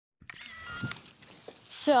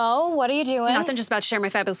So, what are you doing? Nothing, just about to share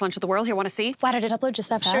my fabulous lunch with the world. Here, want to see? Why did it upload just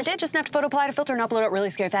that fast? Sure did. Just snapped a photo, applied a filter, and upload it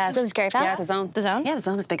really scary fast. Really scary fast? Yeah, the zone. The zone? Yeah, the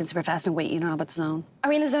zone is big and super fast. No, wait, you don't know about the zone.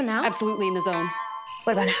 Are we in the zone now? Absolutely in the zone.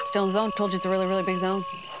 What about now? Still in the zone. Told you it's a really, really big zone.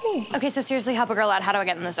 Ooh. Okay, so seriously, help a girl out. How do I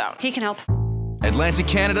get in the zone? He can help. Atlantic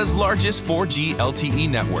Canada's largest 4G LTE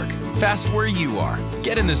network. Fast where you are.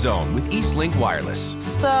 Get in the zone with Eastlink Wireless.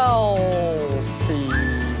 Sophie.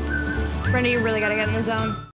 Brenda, you really gotta get in the zone.